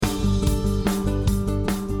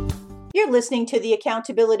You're listening to the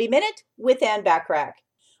Accountability Minute with Ann Bachrach.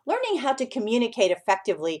 Learning how to communicate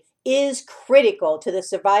effectively is critical to the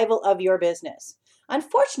survival of your business.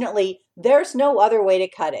 Unfortunately, there's no other way to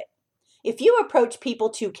cut it. If you approach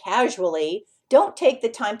people too casually, don't take the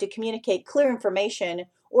time to communicate clear information,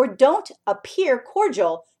 or don't appear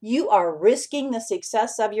cordial, you are risking the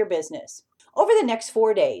success of your business. Over the next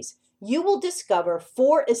 4 days, you will discover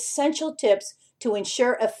 4 essential tips to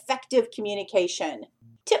ensure effective communication.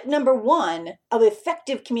 Tip number 1 of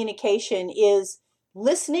effective communication is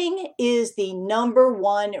listening is the number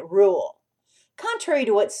 1 rule. Contrary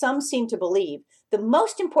to what some seem to believe, the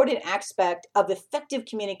most important aspect of effective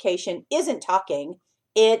communication isn't talking,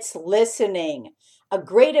 it's listening. A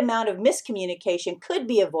great amount of miscommunication could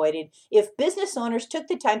be avoided if business owners took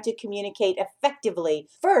the time to communicate effectively,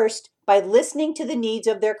 first by listening to the needs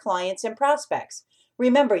of their clients and prospects.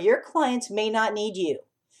 Remember, your clients may not need you,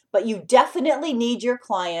 but you definitely need your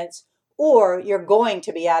clients, or you're going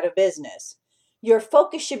to be out of business. Your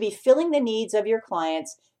focus should be filling the needs of your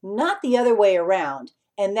clients, not the other way around,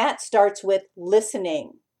 and that starts with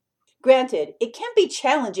listening. Granted, it can be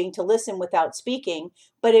challenging to listen without speaking,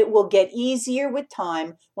 but it will get easier with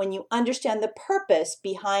time when you understand the purpose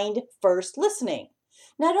behind first listening.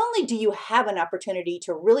 Not only do you have an opportunity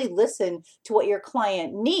to really listen to what your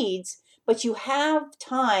client needs, but you have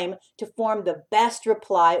time to form the best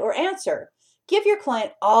reply or answer. Give your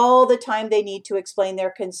client all the time they need to explain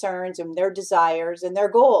their concerns and their desires and their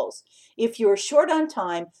goals. If you are short on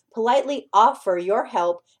time, politely offer your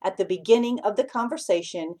help at the beginning of the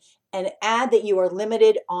conversation and add that you are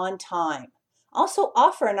limited on time. Also,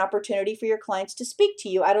 offer an opportunity for your clients to speak to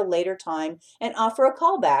you at a later time and offer a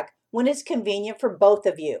callback when it's convenient for both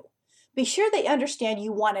of you. Be sure they understand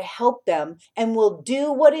you want to help them and will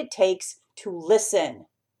do what it takes to listen.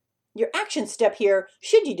 Your action step here,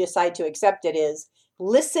 should you decide to accept it, is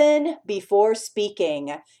listen before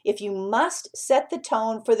speaking. If you must set the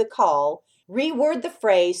tone for the call, reword the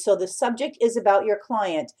phrase so the subject is about your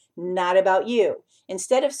client, not about you.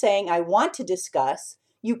 Instead of saying, I want to discuss,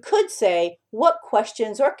 you could say, what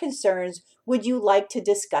questions or concerns would you like to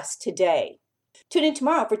discuss today? Tune in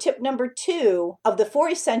tomorrow for tip number 2 of the 4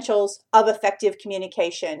 essentials of effective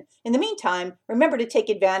communication. In the meantime, remember to take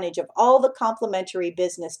advantage of all the complimentary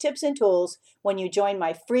business tips and tools when you join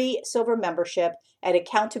my free silver membership at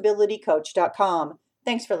accountabilitycoach.com.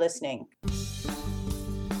 Thanks for listening.